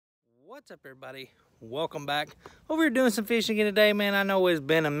What's up, everybody? Welcome back. Over here doing some fishing again today, man. I know it's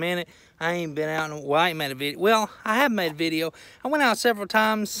been a minute. I ain't been out in, well, I ain't made a video. Well, I have made a video. I went out several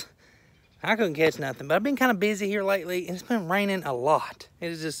times. I couldn't catch nothing, but I've been kind of busy here lately, and it's been raining a lot.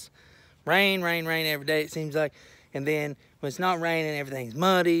 It's just rain every day, it seems like. And then when it's not raining, everything's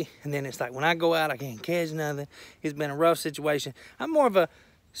muddy. And then it's like when I go out, I can't catch nothing. It's been a rough situation. I'm more of a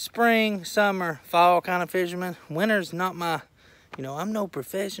spring, summer, fall kind of fisherman. Winter's not my, you know, I'm no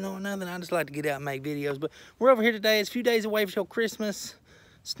professional or nothing. I just like to get out and make videos. But we're over here today. It's a few days away until Christmas.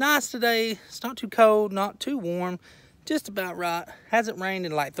 It's nice today. It's not too cold, not too warm. Just about right. Hasn't rained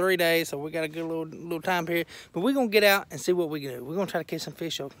in like 3 days, so we got a good little time period. But we're going to get out and see what we can do. We're going to try to catch some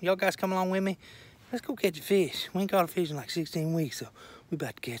fish. So y'all guys come along with me. Let's go catch a fish. We ain't caught a fish in like 16 weeks, so we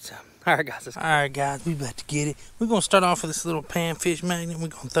about to catch some. All right, guys, we about to get it. We're going to start off with this little panfish magnet. We're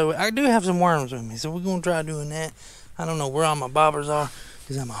going to throw it. I do have some worms with me, so we're going to try doing that. I don't know where all my bobbers are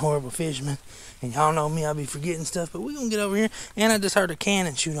because I'm a horrible fisherman. And y'all know me, I'll be forgetting stuff. But we're going to get over here. And I just heard a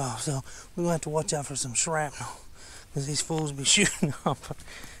cannon shoot off, so we're going to have to watch out for some shrapnel because these fools be shooting off.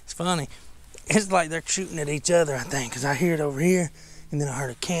 It's funny. It's like they're shooting at each other, I think, because I hear it over here, and then I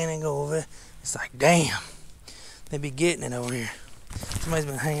heard a cannon go over it. It's like, damn, they be getting it over here. Somebody's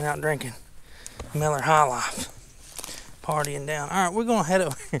been hanging out drinking Miller High Life, partying down. All right, we're going to head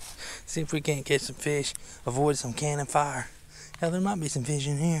over here, see if we can't catch some fish, avoid some cannon fire. Hell, there might be some fish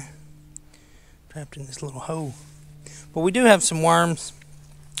in here, trapped in this little hole. But we do have some worms,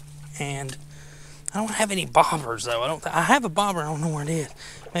 and I don't have any bobbers, though. I have a bobber, I don't know where it is.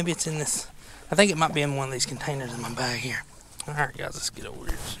 Maybe it's in this, I think it might be in one of these containers in my bag here. All right, guys, let's get over here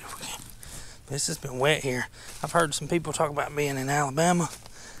and see if we can. This has been wet here. I've heard some people talk about being in Alabama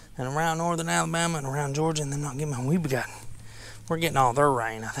and around northern Alabama and around Georgia, and they're not getting. We're getting all their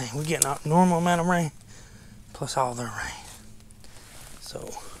rain. I think we're getting a normal amount of rain plus all their rain. So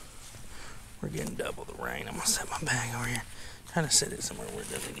we're getting double the rain. I'm gonna set my bag over here. Trying to set it somewhere where it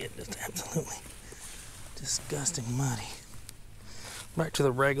doesn't get just absolutely disgusting muddy. Back to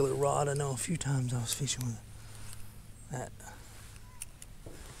the regular rod. I know a few times I was fishing with that.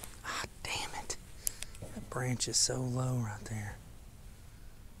 Branch is so low right there.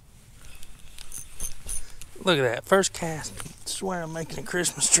 Look at that. First cast. I swear I'm making a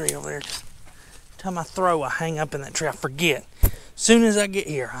Christmas tree over there. Every time I throw, I hang up in that tree. I forget. As soon as I get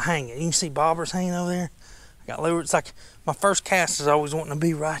here, I hang it. You can see bobbers hanging over there. I got lure. It's like my first cast is always wanting to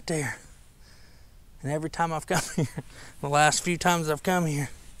be right there. And every time I've come here, the last few times I've come here,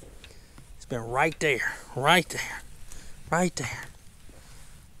 it's been right there, right there, right there.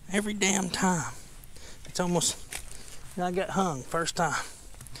 Every damn time. It's almost, you know, I got hung first time,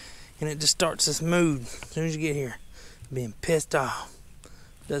 and it just starts this mood as soon as you get here, being pissed off.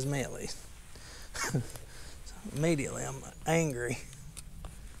 Does me at least. So immediately I'm angry.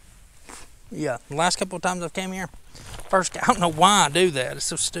 Yeah, the last couple of times I've came here, I don't know why I do that. It's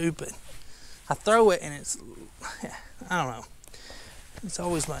so stupid. I throw it and it's, I don't know. It's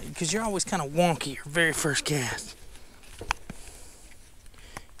always like, because you're always kind of wonky your very first cast.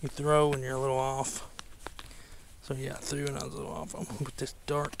 You throw and you're a little off. So yeah, I threw and I was a little off. I'm gonna put this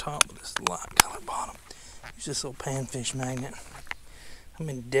dark top with this light color bottom. Use this little panfish magnet. I'm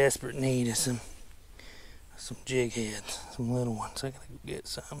in desperate need of some jig heads, some little ones. I gotta go get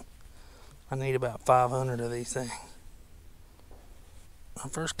some. I need about 500 of these things. When I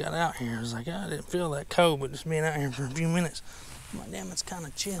first got out here, I was like, I didn't feel that cold, but just being out here for a few minutes, I'm like, damn, it's kind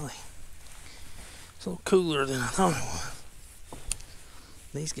of chilly. It's a little cooler than I thought it was.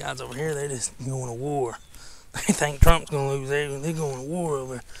 These guys over here, they're just going to war. They think Trump's going to lose. They're going to war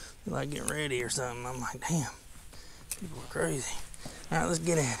over there. They're like getting ready or something. I'm like, damn, people are crazy. All right, let's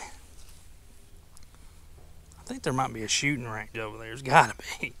get at it. I think there might be a shooting range over there. There's got to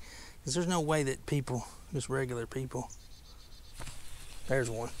be. Because there's no way that people, just regular people. There's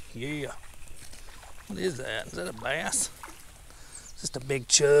one. Yeah. What is that? Is that a bass? Just a big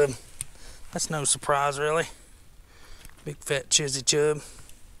chub. That's no surprise, really. Big fat chizzy chub.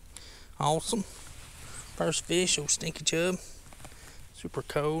 Awesome. First fish, old stinky chub. Super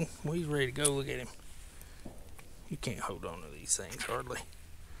cold. Well, he's ready to go. Look at him. You can't hold on to these things hardly.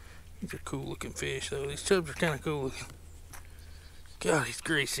 These are cool looking fish though. These chubs are kind of cool looking. God, he's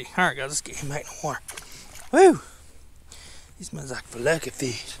greasy. Alright guys, let's get him back in the water. Woo! He smells like falunka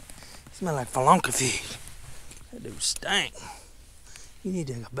fish. He smells like falunka fish. That dude stank. You need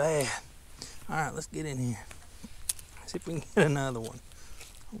to take a bath. Alright, let's get in here. See if we can get another one.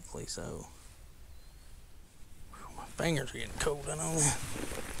 Hopefully so. My fingers are getting cold, I know that.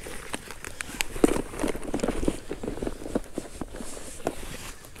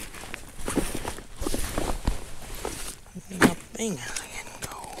 My fingers are getting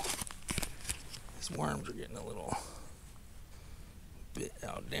cold. these worms are getting a little bit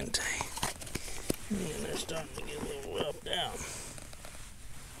al dente. And they're starting to get a little roughed out.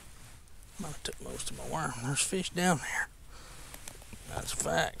 Might have took most of my worm. There's fish down there. That's a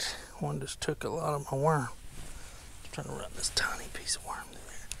fact. One just took a lot of my worm. I'm trying to run this tiny piece of worm through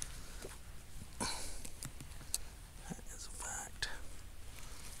there. That is a fact.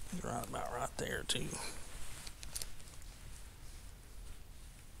 He's right about right there too.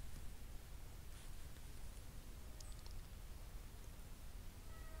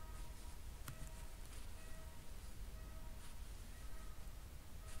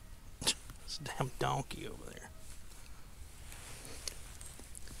 This damn donkey over there.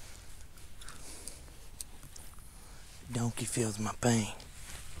 Donkey feels my pain.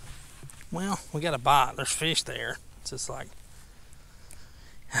 Well, we got a bite. There's fish there. It's just like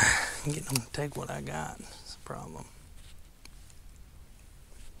getting them to take what I got. It's a problem.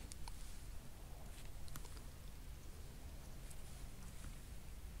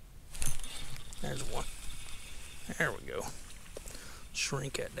 There's one. There we go.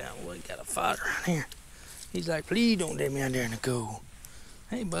 Shrink that down. Well, you got a fighter right here. He's like, please don't let me out there in the cold.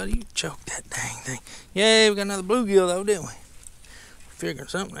 Hey, buddy, you choked that dang thing. Yay, we got another bluegill, though, didn't we? We're figuring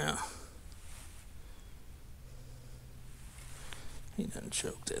something out. He done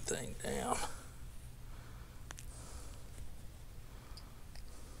choked that thing down.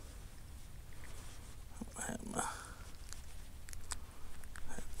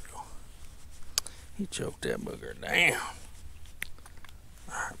 He choked that booger down.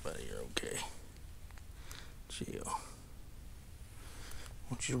 Alright, buddy, you're okay. Chill. I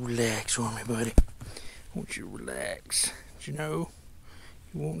want you to relax for me, buddy. I want you to relax. But you know,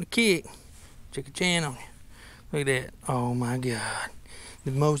 you want to kick. Check a chin on you. Look at that. Oh my God.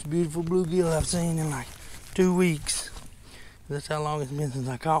 The most beautiful bluegill I've seen in like 2 weeks. That's how long it's been since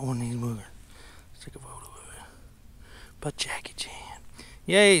I caught one of these boogers. Let's take a photo of it. But Jackie Chan.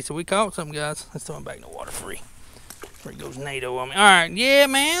 Yay, so we caught something, guys. Let's throw him back in the water free. There goes NATO on me. Alright, yeah,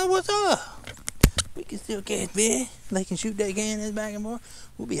 man, what's up? We can still catch fish. They can shoot their cannons back and forth.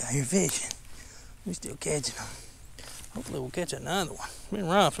 We'll be out here fishing. We're still catching them. Hopefully we'll catch another one. It's been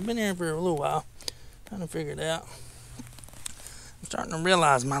rough. I've been here for a little while. Trying to figure it out. I'm starting to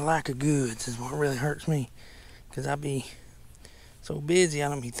realize my lack of goods is what really hurts me. Because I be so busy, I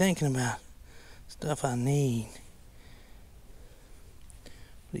don't be thinking about stuff I need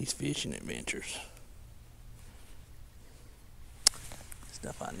for these fishing adventures.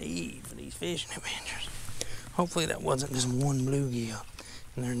 Stuff I need for these fishing adventures. Hopefully that wasn't just one bluegill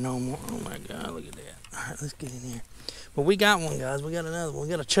and there's no more. Oh my God, look at that. Alright, let's get in here. But we got one, guys. We got another one. We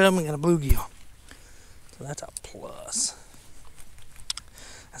got a chub and we got a bluegill. So that's a plus.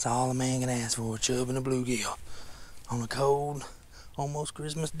 That's all a man can ask for, a chub and a bluegill. On a cold, almost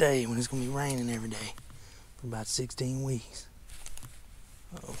Christmas day when it's going to be raining every day for about 16 weeks.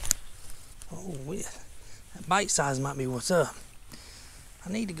 Oh, that bite size might be what's up.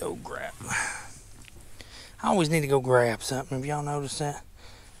 I need to go grab. I always need to go grab something. Have y'all noticed that?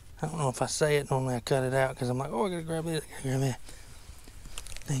 I don't know if I say it. Normally I cut it out because I'm like, oh, I gotta grab this, I gotta grab that.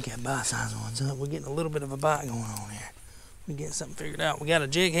 I think that bite size one's up. We're getting a little bit of a bite going on here. We're getting something figured out. We got a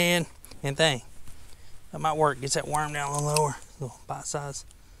jig head and thing. That might work. Gets that worm down a little lower. Little bite size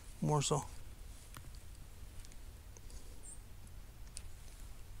morsel.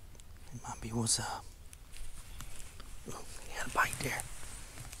 It might be what's up. Ooh, he had a bite there.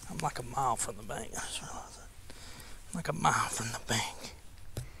 I'm like a mile from the bank. I just realized that. I'm like a mile from the bank.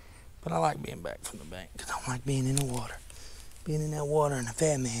 But I like being back from the bank because I don't like being in the water. Being in that water and a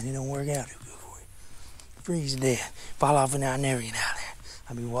fat man, it don't work out too good for you. Freeze to death. Fall off in there, I never get out there.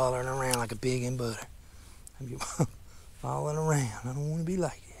 I'll be wallering around like a pig in butter. I'll be falling around. I don't want to be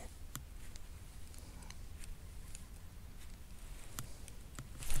like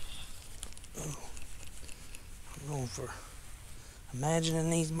that. Ooh. I'm going for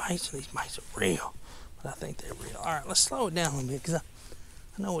imagining these mice. These mice are real, but I think they're real. All right, let's slow it down a little bit because I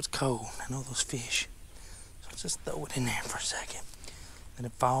know it's cold. I know those fish. So let's just throw it in there for a second. Let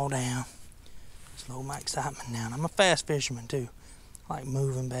it fall down. Slow my excitement down. I'm a fast fisherman too. I like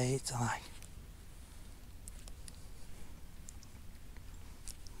moving baits. I like.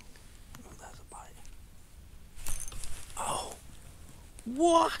 Oh, that's a bite. Oh,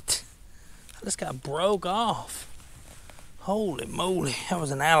 what? I just got broke off. Holy moly, that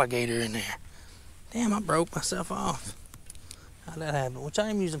was an alligator in there. Damn, I broke myself off. How'd that happen? Which I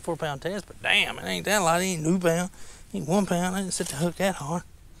am using 4-pound test, but damn, it ain't that lot. It ain't 2 pound. It ain't 1 pound. I didn't set the hook that hard.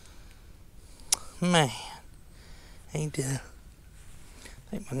 Man, ain't that. I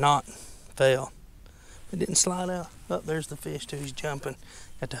think my knot fell. It didn't slide out. Oh, there's the fish too. He's jumping.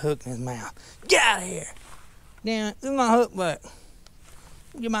 Got the hook in his mouth. Get out of here. Damn it. Give my hook back.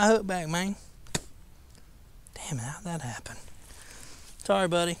 Get my hook back, man. Damn it, how'd that happen? Sorry,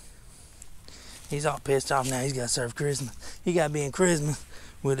 buddy. He's all pissed off now. He's got to serve Christmas. He got to be in Christmas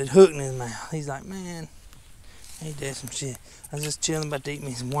with his hook in his mouth. He's like, man, he did some shit. I was just chilling, about to eat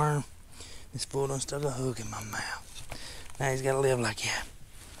me some worm. This fool done stuck a hook in my mouth. Now he's got to live like that.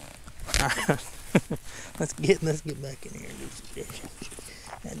 All right. let's get back in here and do some fishing.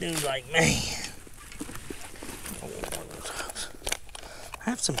 That dude's like, man. I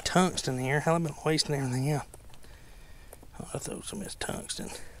have some tungsten here. Hell, I've been wasting everything out. I'll throw some of this tungsten.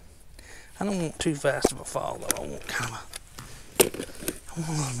 I don't want too fast of a fall though. I want a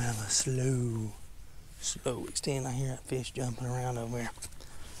little bit of a slow extend. I hear that fish jumping around over there.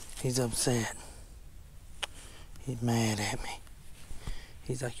 He's upset. He's mad at me.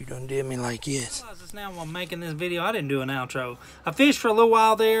 He's like, you done did me like this. Now while making this video, I didn't do an outro. I fished for a little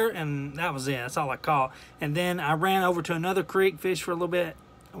while there, and that was it. That's all I caught. And then I ran over to another creek, fished for a little bit,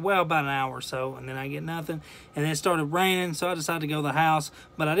 well, about an hour or so, and then I get nothing. And then it started raining, so I decided to go to the house.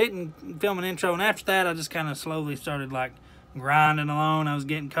 But I didn't film an intro, and after that, I just kind of slowly started, like, grinding along. I was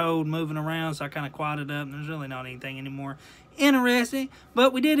getting cold, moving around, so I kind of quieted up, and there's really not anything anymore interesting.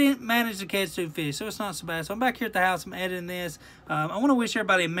 But we did manage to catch 2 fish, so it's not so bad. So I'm back here at the house. I'm editing this. I want to wish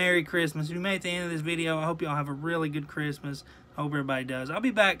everybody a Merry Christmas. If you made it to the end of this video, I hope y'all have a really good Christmas. I hope everybody does. I'll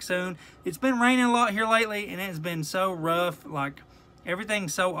be back soon. It's been raining a lot here lately, and it's been so rough. Like,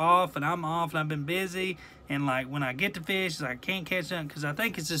 everything's so off, and I'm off, and I've been busy. And, like, when I get to fish, I can't catch them because I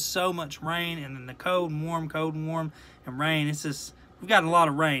think it's just so much rain, and then the cold and warm, and rain. It's just, we've got a lot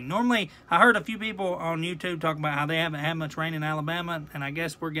of rain. Normally, I heard a few people on YouTube talk about how they haven't had much rain in Alabama, and I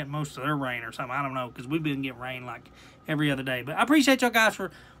guess we're getting most of their rain or something. I don't know, because we've been getting rain, like, every other day. But I appreciate y'all guys for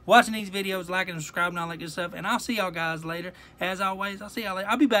watching these videos, liking and subscribing, all that good stuff. And I'll see y'all guys later. As always, I'll see y'all later.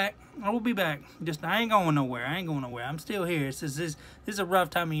 I'll be back. I will be back. Just, I ain't going nowhere. I'm still here. This is a rough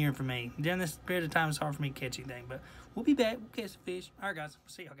time of year for me. During this period of time, it's hard for me to catch anything. But we'll be back. We'll catch the fish. All right, guys.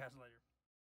 See y'all guys later.